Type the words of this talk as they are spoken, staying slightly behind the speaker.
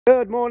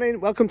Good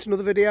morning, welcome to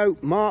another video.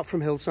 Mark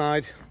from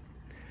Hillside.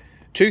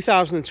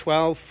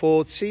 2012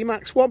 Ford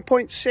C-Max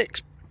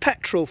 1.6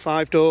 petrol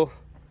 5-door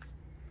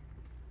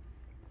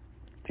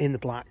in the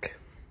black.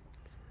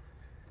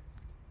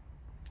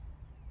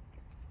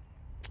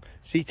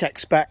 Zetec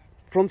spec,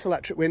 front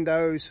electric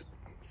windows,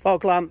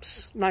 fog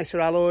lamps, nicer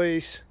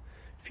alloys,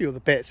 a few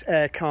other bits,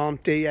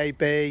 aircon,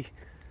 DAB,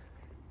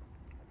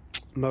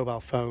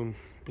 mobile phone,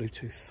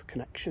 Bluetooth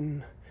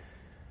connection.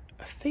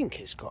 I think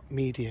it's got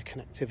media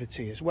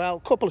connectivity as well.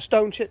 Couple of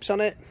stone chips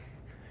on it.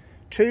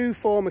 2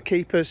 former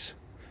keepers.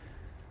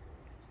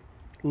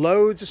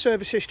 Loads of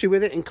service history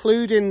with it,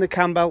 including the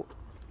cam belt.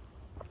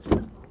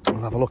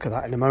 We'll have a look at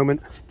that in a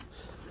moment.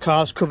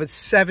 Car's covered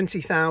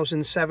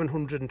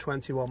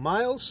 70,721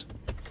 miles.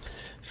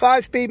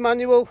 5-speed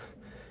manual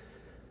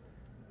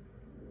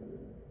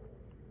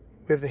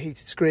with the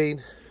heated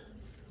screen.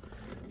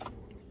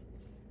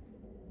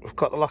 We've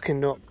got the locking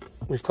nut.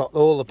 We've got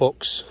all the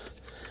books.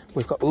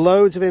 We've got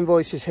loads of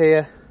invoices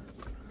here,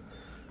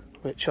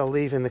 which I'll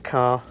leave in the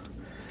car.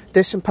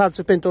 Disc and pads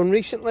have been done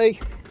recently.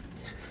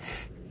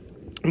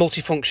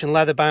 Multifunction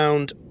leather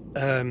bound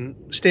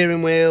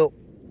steering wheel,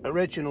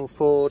 original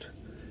Ford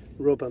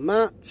rubber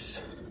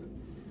mats.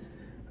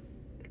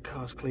 The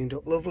car's cleaned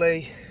up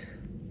lovely.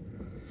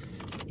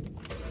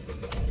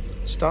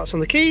 Starts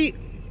on the key.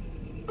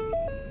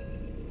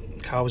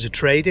 Car was a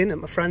trade-in at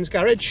my friend's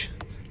garage.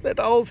 A bit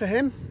old for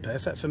him,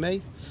 perfect for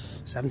me.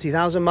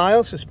 70,000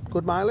 miles, that's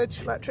good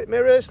mileage. Electric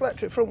mirrors,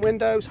 electric front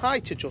windows,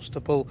 height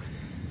adjustable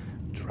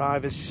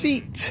driver's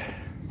seat.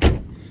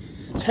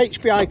 It's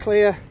HPI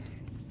clear.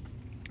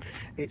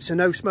 It's a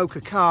no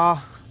smoker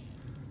car.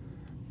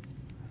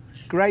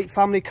 Great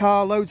family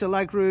car, loads of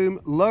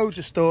legroom, loads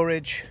of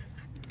storage.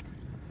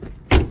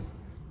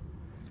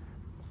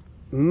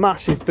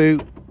 Massive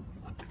boot.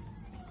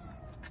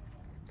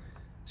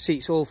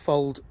 Seats all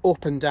fold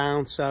up and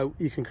down, so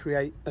you can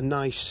create a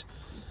nice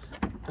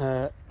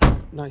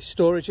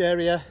storage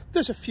area.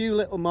 There's a few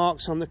little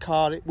marks on the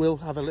car. It will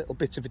have a little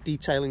bit of a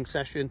detailing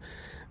session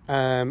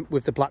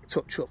with the black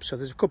touch up, so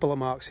there's a couple of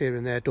marks here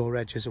and there, door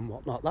edges and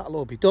whatnot. That'll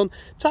all be done.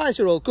 Tyres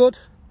are all good.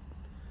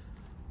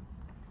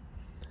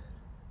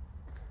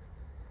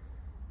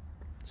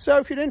 So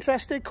if you're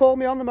interested, call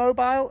me on the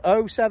mobile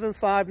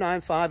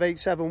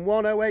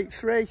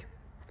 07595871083.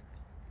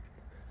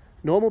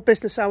 Normal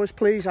business hours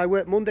please. I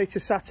work Monday to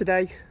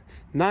Saturday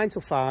 9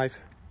 till 5.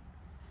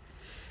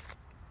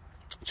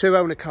 2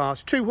 owner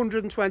cars,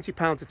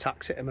 £220 to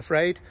tax it, I'm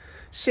afraid.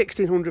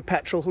 1600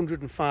 petrol,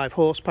 105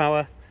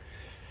 horsepower.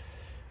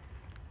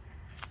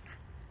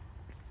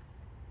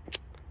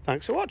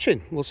 Thanks for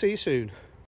watching. We'll see you soon.